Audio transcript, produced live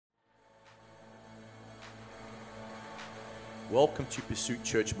Welcome to Pursuit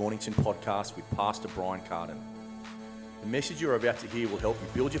Church Mornington podcast with Pastor Brian Carden. The message you're about to hear will help you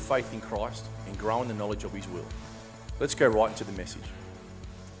build your faith in Christ and grow in the knowledge of His will. Let's go right into the message.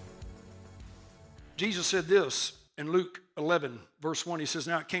 Jesus said this in Luke 11, verse 1. He says,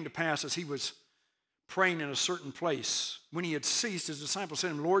 "Now it came to pass as he was praying in a certain place. When he had ceased, his disciples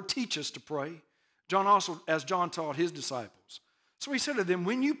said to him, 'Lord, teach us to pray.' John also, as John taught his disciples. So he said to them,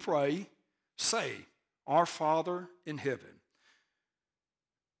 'When you pray, say, Our Father in heaven.'"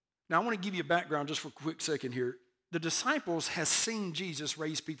 Now I want to give you a background just for a quick second here. The disciples have seen Jesus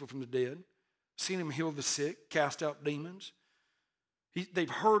raise people from the dead, seen him heal the sick, cast out demons. They've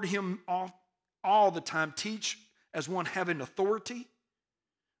heard him all the time teach as one having authority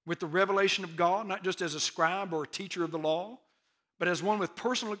with the revelation of God, not just as a scribe or a teacher of the law, but as one with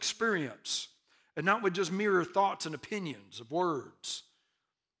personal experience and not with just mere thoughts and opinions of words.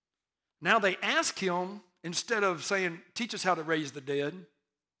 Now they ask him, instead of saying, "Teach us how to raise the dead."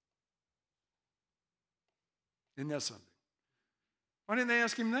 Isn't that something? Why didn't they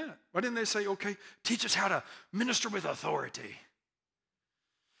ask him that? Why didn't they say, "Okay, teach us how to minister with authority"?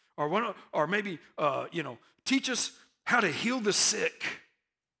 Or maybe, teach us how to heal the sick.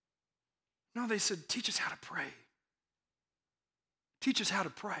 No, they said, "Teach us how to pray. Teach us how to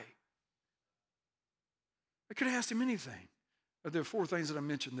pray." They could have asked him anything. But there are four things that I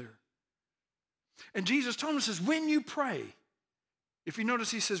mentioned there. And Jesus told him, says, when you pray. If you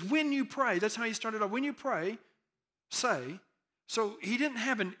notice, he says, when you pray. That's how he started off. When you pray, say. So he didn't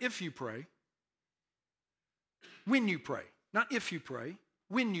have an if you pray. When you pray. Not if you pray.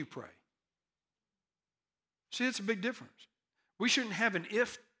 When you pray. See, it's a big difference. We shouldn't have an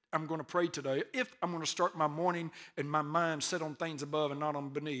if I'm going to pray today, if I'm going to start my morning and my mind set on things above and not on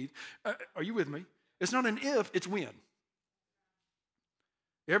beneath. Are you with me? It's not an if, it's when.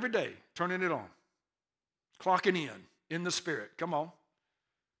 Every day, turning it on. Clocking in the Spirit. Come on.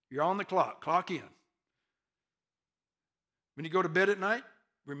 You're on the clock. Clock in. When you go to bed at night,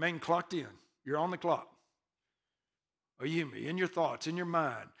 remain clocked in. You're on the clock. Are you with me? In your thoughts, in your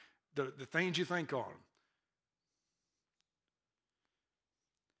mind, the things you think on.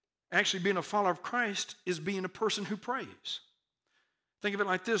 Actually, being a follower of Christ is being a person who prays. Think of it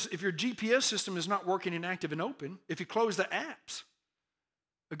like this. If your GPS system is not working and active and open, if you close the apps,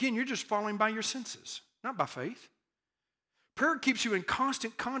 again, you're just following by your senses, not by faith. Prayer keeps you in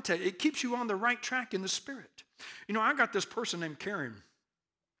constant contact. It keeps you on the right track in the Spirit. You know, I got this person named Karen,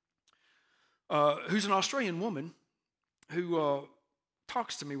 who's an Australian woman who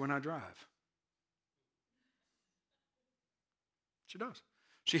talks to me when I drive. She does.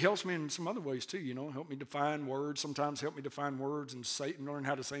 She helps me in some other ways too, help me define words, sometimes help me define words and learn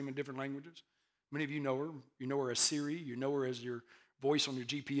how to say them in different languages. Many of you know her. You know her as Siri. You know her as your voice on your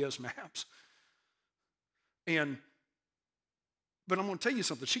GPS maps. But I'm going to tell you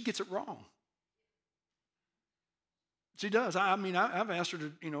something. She gets it wrong. She does. I've asked her to,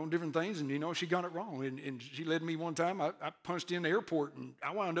 different things, and, she got it wrong. And she led me one time. I punched in the airport, and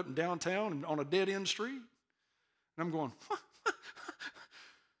I wound up in downtown and on a dead-end street. And I'm going,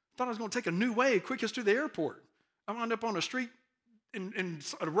 thought I was going to take a new way, quickest to the airport. I wound up on a street in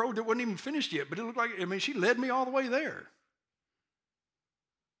a road that wasn't even finished yet, but it looked like, she led me all the way there.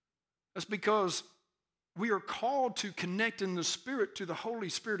 That's because we are called to connect in the Spirit to the Holy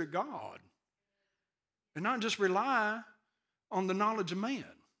Spirit of God and not just rely on the knowledge of man,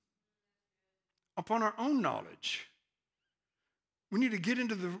 upon our own knowledge. We need to get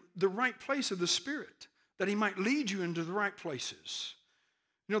into the right place of the Spirit that He might lead you into the right places.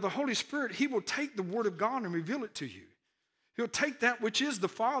 The Holy Spirit, He will take the Word of God and reveal it to you. He'll take that which is the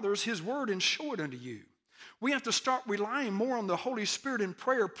Father's, His Word, and show it unto you. We have to start relying more on the Holy Spirit in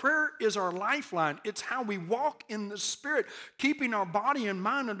prayer. Prayer is our lifeline. It's how we walk in the Spirit, keeping our body and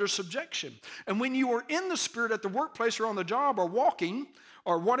mind under subjection. And when you are in the Spirit at the workplace or on the job or walking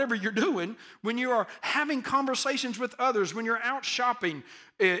or whatever you're doing, when you are having conversations with others, when you're out shopping,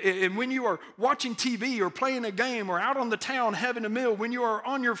 and when you are watching TV or playing a game or out on the town having a meal, when you are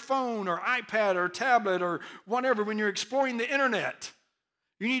on your phone or iPad or tablet or whatever, when you're exploring the internet,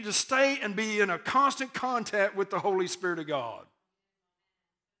 you need to stay and be in a constant contact with the Holy Spirit of God.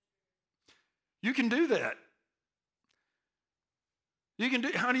 You can do that.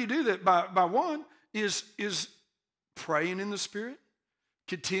 How do you do that? By one is praying in the Spirit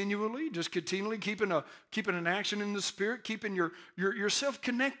continually, just continually keeping an action in the Spirit, keeping yourself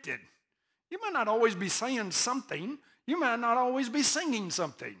connected. You might not always be saying something. You might not always be singing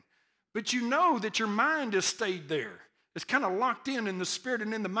something, but you know that your mind has stayed there. It's kind of locked in the Spirit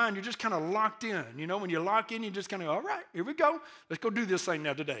and in the mind. You're just kind of locked in. When you lock in, you just kind of, all right, here we go. Let's go do this thing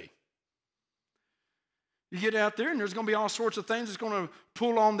now today. You get out there and there's going to be all sorts of things that's going to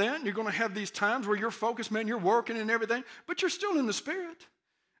pull on that. And you're going to have these times where you're focused, man, you're working and everything, but you're still in the Spirit.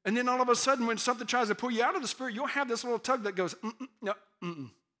 And then all of a sudden when something tries to pull you out of the Spirit, you'll have this little tug that goes, no,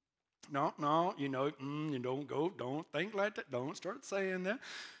 no, you don't think like that. Don't start saying that.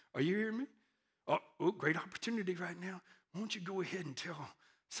 Are you hearing me? Oh, great opportunity right now. Why don't you go ahead and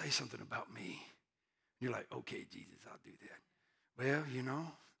say something about me? And you're like, okay, Jesus, I'll do that. Well,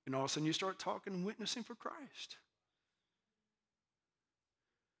 and all of a sudden you start talking and witnessing for Christ.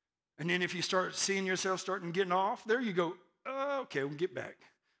 And then if you start seeing yourself starting getting off, there you go, okay, we'll get back.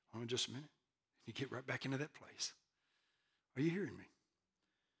 Hold on just a minute. You get right back into that place. Are you hearing me?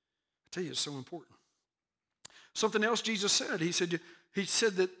 I tell you, it's so important. Something else Jesus said, he said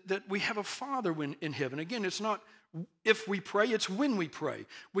that we have a Father in heaven. Again, it's not if we pray, it's when we pray.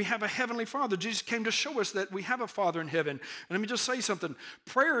 We have a heavenly Father. Jesus came to show us that we have a Father in heaven. And let me just say something.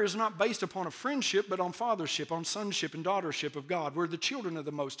 Prayer is not based upon a friendship, but on fathership, on sonship and daughtership of God. We're the children of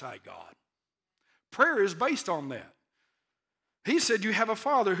the Most High God. Prayer is based on that. He said you have a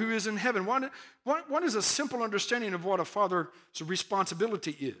Father who is in heaven. What is a simple understanding of what a father's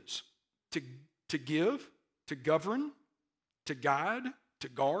responsibility is? To give, to govern, to guide, to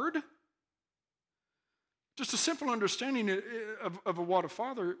guard. Just a simple understanding of what a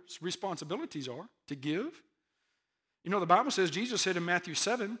father's responsibilities are. To give. The Bible says, Jesus said in Matthew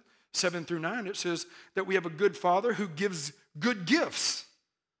 7 through 9, it says that we have a good Father who gives good gifts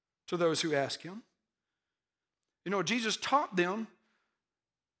to those who ask him. Jesus taught them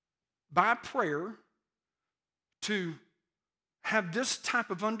by prayer to have this type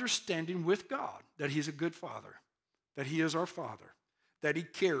of understanding with God, that he's a good Father, that he is our Father, that he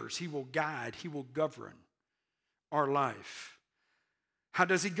cares, he will guide, he will govern our life. How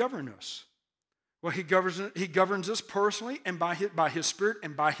does he govern us? Well, he governs us personally and by his Spirit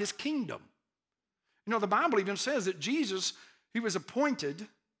and by his kingdom. The Bible even says that Jesus, he was appointed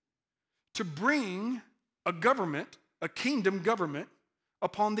to bring a government, a kingdom government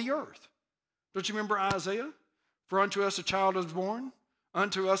upon the earth. Don't you remember Isaiah? For unto us a child is born,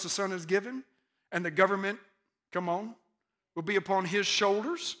 unto us a son is given, and the government, will be upon his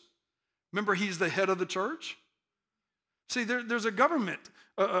shoulders. Remember, he's the head of the church. See, there's a government.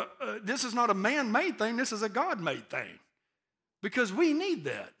 This is not a man-made thing. This is a God-made thing. Because we need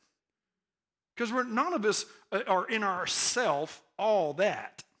that. Because none of us are in ourself all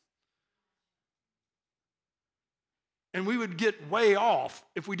that. And we would get way off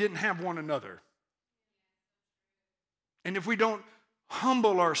if we didn't have one another. And if we don't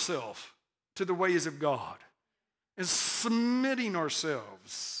humble ourselves to the ways of God and submitting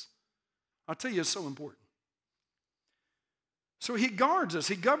ourselves, I'll tell you, it's so important. So he guards us.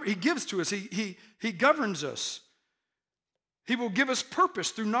 He gives to us. He governs us. He will give us purpose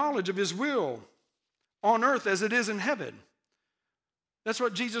through knowledge of his will on earth as it is in heaven. That's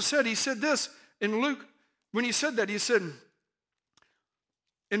what Jesus said. He said this in Luke. When he said that, he said,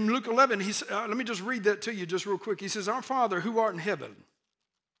 in Luke 11, he said, let me just read that to you just real quick. He says, Our Father who art in heaven,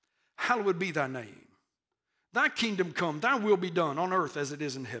 hallowed be thy name. Thy kingdom come, thy will be done on earth as it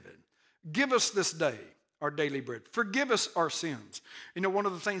is in heaven. Give us this day our daily bread. Forgive us our sins. One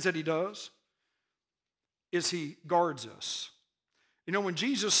of the things that he does is he guards us. When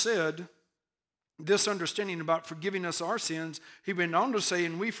Jesus said this understanding about forgiving us our sins, he went on to say,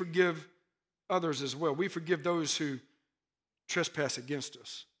 and we forgive others as well. We forgive those who trespass against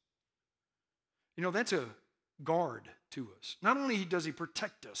us. That's a guard to us. Not only does he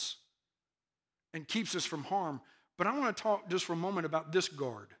protect us and keeps us from harm, but I want to talk just for a moment about this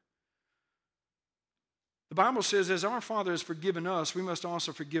guard. The Bible says, as our Father has forgiven us, we must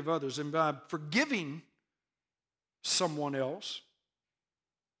also forgive others. And by forgiving someone else,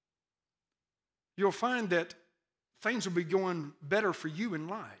 you'll find that things will be going better for you in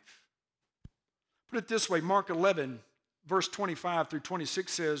life. Put it this way, Mark 11, verse 25 through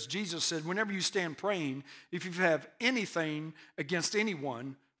 26 says, Jesus said, whenever you stand praying, if you have anything against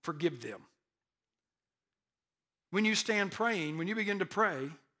anyone, forgive them. When you stand praying, when you begin to pray,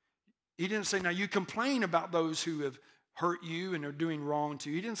 he didn't say, now you complain about those who have hurt you and are doing wrong to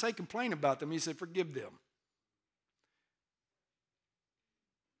you. He didn't say complain about them. He said forgive them.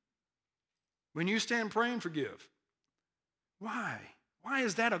 When you stand praying, forgive. Why? Why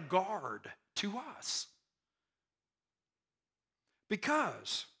is that a guard to us?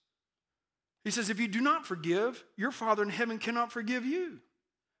 Because he says, if you do not forgive, your Father in heaven cannot forgive you.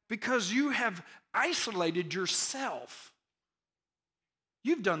 Because you have isolated yourself.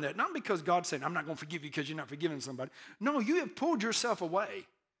 You've done that, not because God's saying, I'm not going to forgive you because you're not forgiving somebody. No, you have pulled yourself away.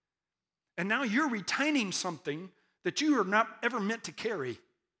 And now you're retaining something that you are not ever meant to carry.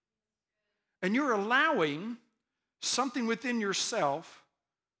 And you're allowing something within yourself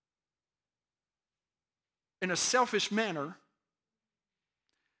in a selfish manner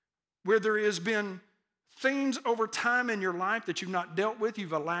where there has been things over time in your life that you've not dealt with,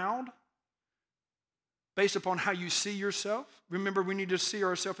 you've allowed, based upon how you see yourself. Remember, we need to see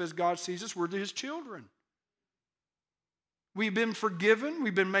ourselves as God sees us. We're His children. We've been forgiven.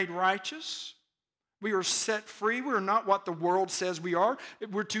 We've been made righteous. We are set free. We are not what the world says we are.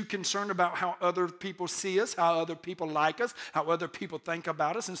 We're too concerned about how other people see us, how other people like us, how other people think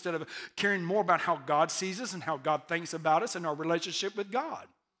about us, instead of caring more about how God sees us and how God thinks about us and our relationship with God.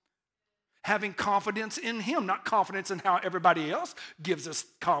 Having confidence in Him, not confidence in how everybody else gives us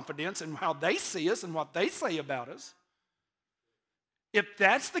confidence and how they see us and what they say about us. If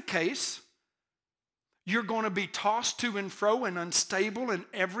that's the case, you're going to be tossed to and fro and unstable in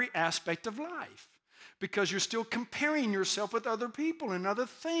every aspect of life because you're still comparing yourself with other people and other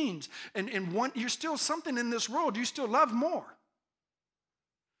things. And you're still something in this world you still love more.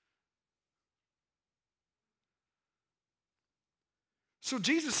 So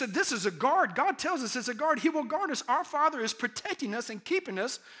Jesus said, this is a guard. God tells us it's a guard. He will guard us. Our Father is protecting us and keeping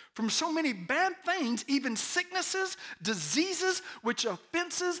us from so many bad things, even sicknesses, diseases, which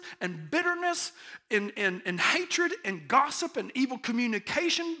offenses and bitterness and hatred and gossip and evil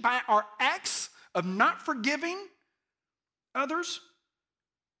communication by our acts of not forgiving others.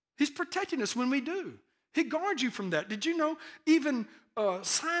 He's protecting us when we do. He guards you from that. Did you know even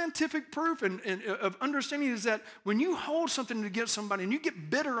scientific proof and of understanding is that when you hold something against somebody and you get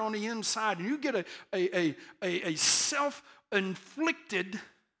bitter on the inside and you get a self-inflicted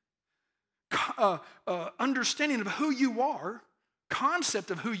understanding of who you are, concept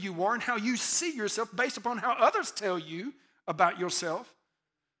of who you are and how you see yourself based upon how others tell you about yourself,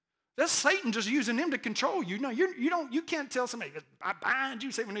 that's Satan just using them to control you. No, you can't tell somebody, I bind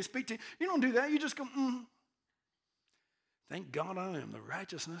you, say when they speak to you. You don't do that. You just go, Thank God I am the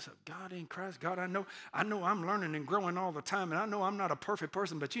righteousness of God in Christ. God, I know I'm learning and growing all the time, and I know I'm not a perfect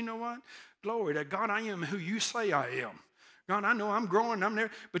person, but you know what? Glory to God, I am who you say I am. God, I know I'm growing, I'm there,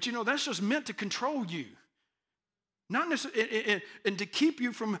 but you know, that's just meant to control you. Not necessarily, and to keep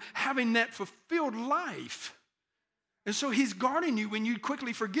you from having that fulfilled life. And so He's guarding you when you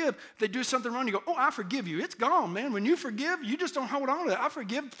quickly forgive. They do something wrong, you go, oh, I forgive you. It's gone, man. When you forgive, you just don't hold on to it. I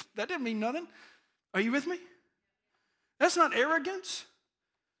forgive, that didn't mean nothing. Are you with me? That's not arrogance.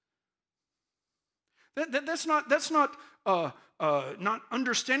 That's not not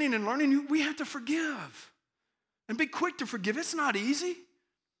understanding and learning. We have to forgive and be quick to forgive. It's not easy,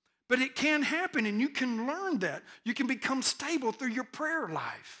 but it can happen, and you can learn that. You can become stable through your prayer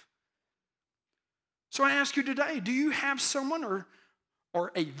life. So I ask you today, do you have someone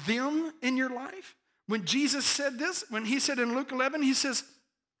or a them in your life? When Jesus said this, when He said in Luke 11, He says,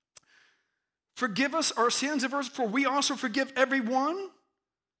 forgive us our sins, for we also forgive every one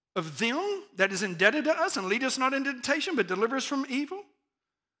of them that is indebted to us, and lead us not into temptation, but deliver us from evil.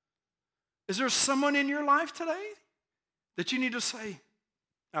 Is there someone in your life today that you need to say,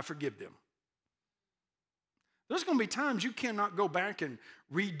 I forgive them? There's going to be times you cannot go back and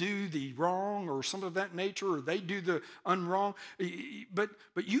redo the wrong or some of that nature, or they do the unwrong, but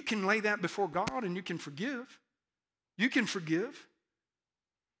you can lay that before God and you can forgive. You can forgive.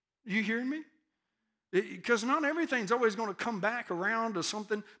 You hearing me? Because not everything's always going to come back around to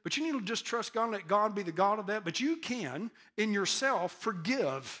something, but you need to just trust God and let God be the God of that. But you can, in yourself,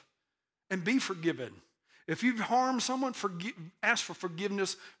 forgive and be forgiven. If you've harmed someone, ask for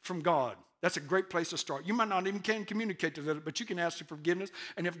forgiveness from God. That's a great place to start. You might not even can communicate to them, but you can ask for forgiveness.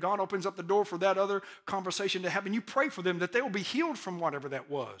 And if God opens up the door for that other conversation to happen, you pray for them that they will be healed from whatever that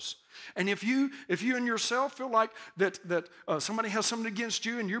was. And if you in yourself feel like that somebody has something against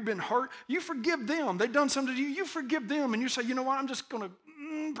you and you've been hurt, you forgive them. They've done something to you. You forgive them, and you say, you know what? I'm just going to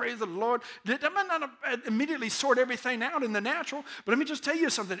praise the Lord. That might not immediately sort everything out in the natural, but let me just tell you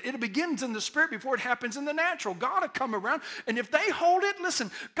something. It begins in the spirit before it happens in the natural. God will come around, and if they hold it, listen,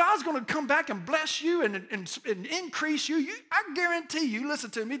 God's going to come back and bless you and increase you. I guarantee you, listen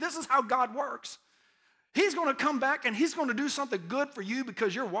to me, this is how God works. He's going to come back and He's going to do something good for you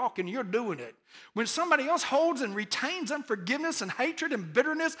because you're walking, you're doing it. When somebody else holds and retains unforgiveness and hatred and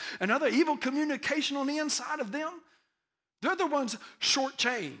bitterness and other evil communication on the inside of them, they're the ones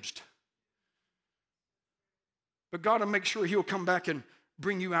shortchanged. But God will make sure He'll come back and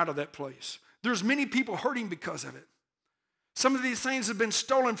bring you out of that place. There's many people hurting because of it. Some of these things have been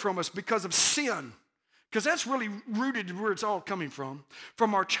stolen from us because of sin, because that's really rooted where it's all coming from.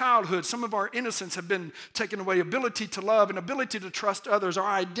 From our childhood, some of our innocence have been taken away, ability to love and ability to trust others, our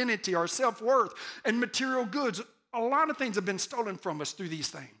identity, our self-worth, and material goods. A lot of things have been stolen from us through these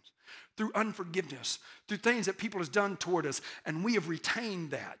things. through unforgiveness, through things that people have done toward us, and we have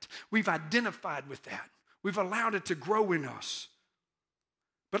retained that. We've identified with that. We've allowed it to grow in us.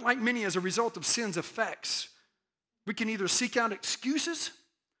 But like many, as a result of sin's effects, we can either seek out excuses,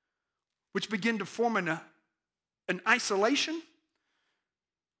 which begin to form an isolation,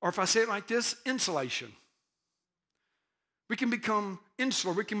 or if I say it like this, insulation. We can become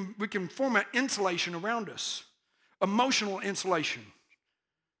insular. We can form an insulation around us, emotional insulation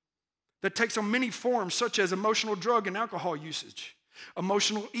that takes on many forms, such as emotional drug and alcohol usage,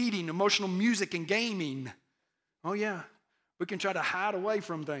 emotional eating, emotional music and gaming. Oh yeah, we can try to hide away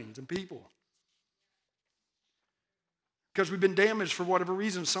from things and people because we've been damaged for whatever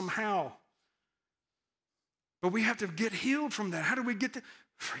reason somehow. But we have to get healed from that. How do we get the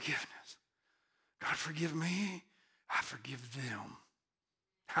forgiveness? God, forgive me. I forgive them.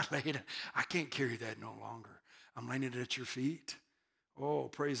 I can't carry that no longer. I'm laying it at your feet. Oh,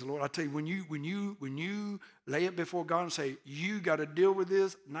 praise the Lord. I tell you, when you lay it before God and say, you got to deal with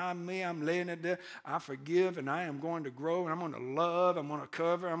this, not me, I'm laying it there. I forgive and I am going to grow and I'm going to love, I'm going to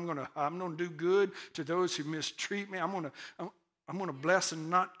cover, I'm going to do good to those who mistreat me. I'm going to bless and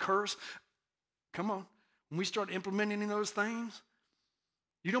not curse. Come on. When we start implementing those things,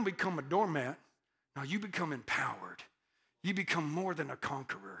 you don't become a doormat. Now you become empowered. You become more than a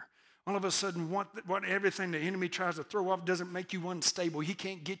conqueror. All of a sudden, what everything the enemy tries to throw off doesn't make you unstable. He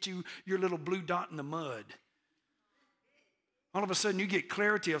can't get you your little blue dot in the mud. All of a sudden, you get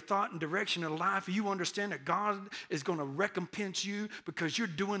clarity of thought and direction in life. You understand that God is going to recompense you because you're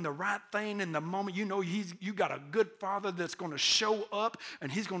doing the right thing in the moment. You know you got a good Father that's going to show up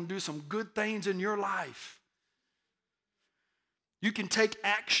and He's going to do some good things in your life. You can take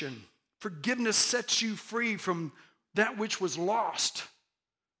action. Forgiveness sets you free from that which was lost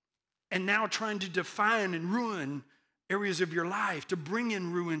and now trying to define and ruin areas of your life, to bring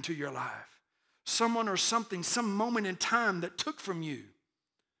in ruin to your life. Someone or something, some moment in time that took from you.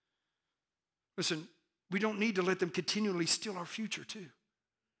 Listen, we don't need to let them continually steal our future too.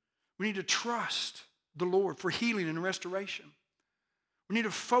 We need to trust the Lord for healing and restoration. We need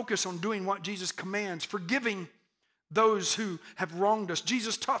to focus on doing what Jesus commands, forgiving those who have wronged us.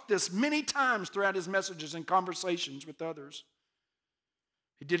 Jesus taught this many times throughout his messages and conversations with others.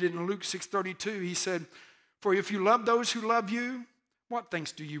 He did it in Luke 6:32. He said, for if you love those who love you, what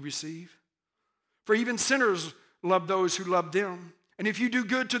thanks do you receive? For even sinners love those who love them. And if you do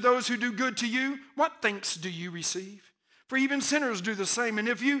good to those who do good to you, what thanks do you receive? For even sinners do the same. And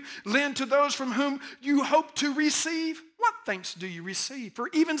if you lend to those from whom you hope to receive, what thanks do you receive? For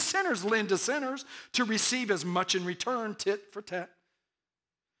even sinners lend to sinners to receive as much in return, tit for tat.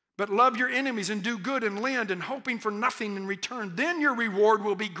 But love your enemies and do good and lend and hoping for nothing in return. Then your reward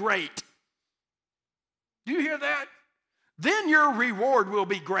will be great. Do you hear that? Then your reward will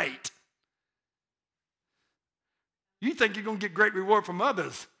be great. You think you're going to get great reward from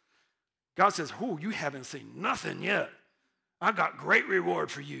others. God says, oh, you haven't seen nothing yet. I got great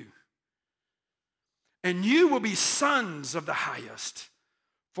reward for you. And you will be sons of the highest.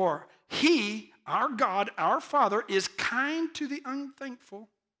 For he, our God, our Father, is kind to the unthankful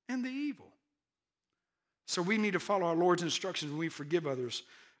and the evil. So we need to follow our Lord's instructions when we forgive others,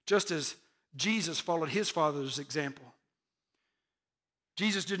 just as Jesus followed his Father's example.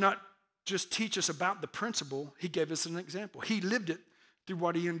 Jesus did not just teach us about the principle, he gave us an example. He lived it through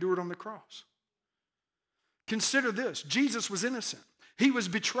what he endured on the cross. Consider this. Jesus was innocent. He was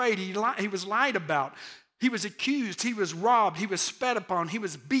betrayed. He was lied about. He was accused. He was robbed. He was spat upon. He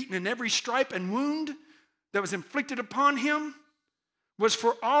was beaten. And every stripe and wound that was inflicted upon him was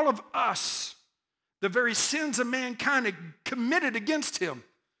for all of us. The very sins of mankind committed against him,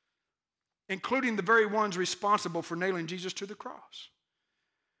 including the very ones responsible for nailing Jesus to the cross.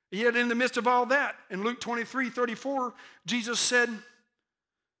 Yet in the midst of all that, in Luke 23:34, Jesus said,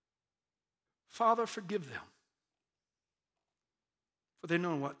 Father, forgive them, for they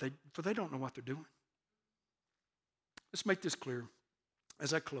don't know what they're doing. Let's make this clear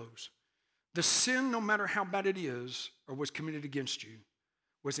as I close. The sin, no matter how bad it is or was committed against you,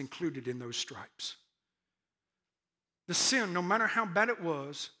 was included in those stripes. The sin, no matter how bad it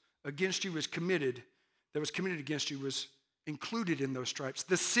was against you, was committed against you was included in those stripes.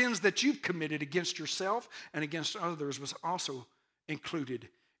 The sins that you've committed against yourself and against others was also included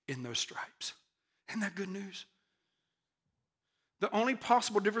in those stripes. Isn't that good news? The only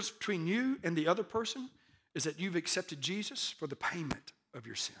possible difference between you and the other person is that you've accepted Jesus for the payment of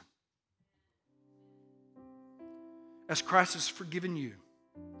your sin. As Christ has forgiven you,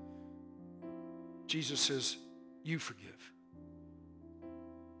 Jesus says, you forgive.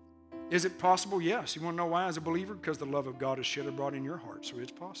 Is it possible? Yes. You want to know why as a believer? Because the love of God is shed abroad in your heart, so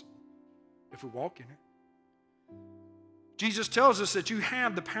it's possible. if we walk in it. Jesus tells us that you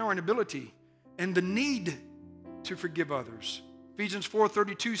have the power and ability and the need to forgive others. Ephesians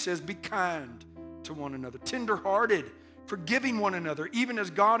 4:32 says, be kind to one another, tender-hearted, forgiving one another, even as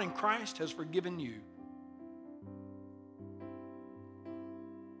God in Christ has forgiven you.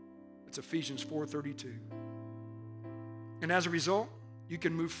 It's Ephesians 4:32. And as a result, you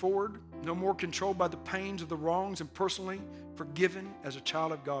can move forward, no more controlled by the pains of the wrongs, and personally forgiven as a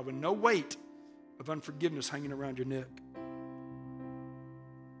child of God with no weight of unforgiveness hanging around your neck.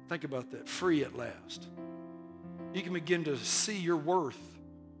 Think about that. Free at last. You can begin to see your worth.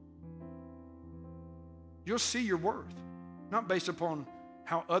 You'll see your worth, not based upon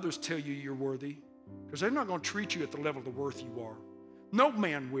how others tell you you're worthy, because they're not going to treat you at the level of the worth you are. No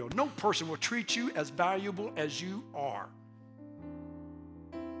man will. No person will treat you as valuable as you are.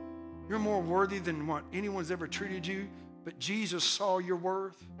 You're more worthy than what anyone's ever treated you, but Jesus saw your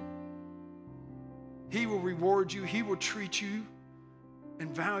worth. He will reward you. He will treat you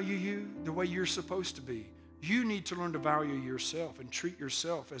and value you the way you're supposed to be. You need to learn to value yourself and treat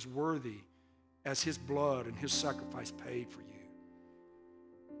yourself as worthy as His blood and His sacrifice paid for you.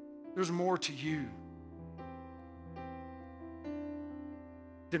 There's more to you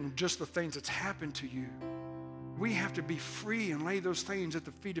than just the things that's happened to you. We have to be free and lay those things at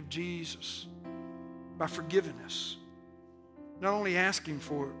the feet of Jesus by forgiveness. Not only asking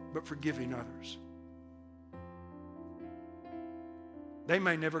for it, but forgiving others. They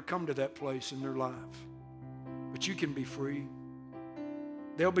may never come to that place in their life, but you can be free.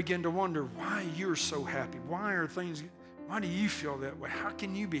 They'll begin to wonder why you're so happy. Why do you feel that way? How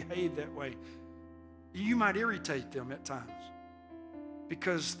can you behave that way? You might irritate them at times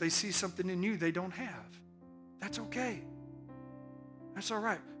because they see something in you they don't have. That's okay. That's all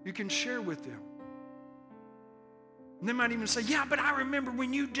right. You can share with them. And they might even say, yeah, but I remember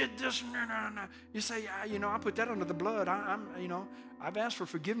when you did this. No. You say, I put that under the blood. I've asked for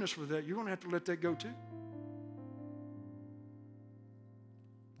forgiveness for that. You're going to have to let that go too.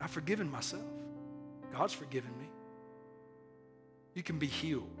 I've forgiven myself. God's forgiven me. You can be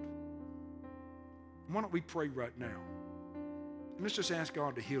healed. Why don't we pray right now? And let's just ask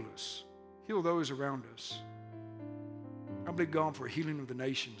God to heal us. Heal those around us. I believe God for healing of the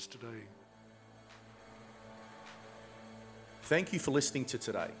nations today. Thank you for listening to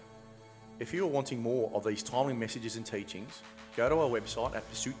today. If you are wanting more of these timely messages and teachings, go to our website at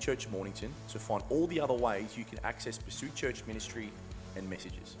Pursuit Church Mornington to find all the other ways you can access Pursuit Church ministry and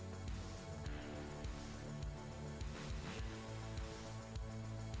messages.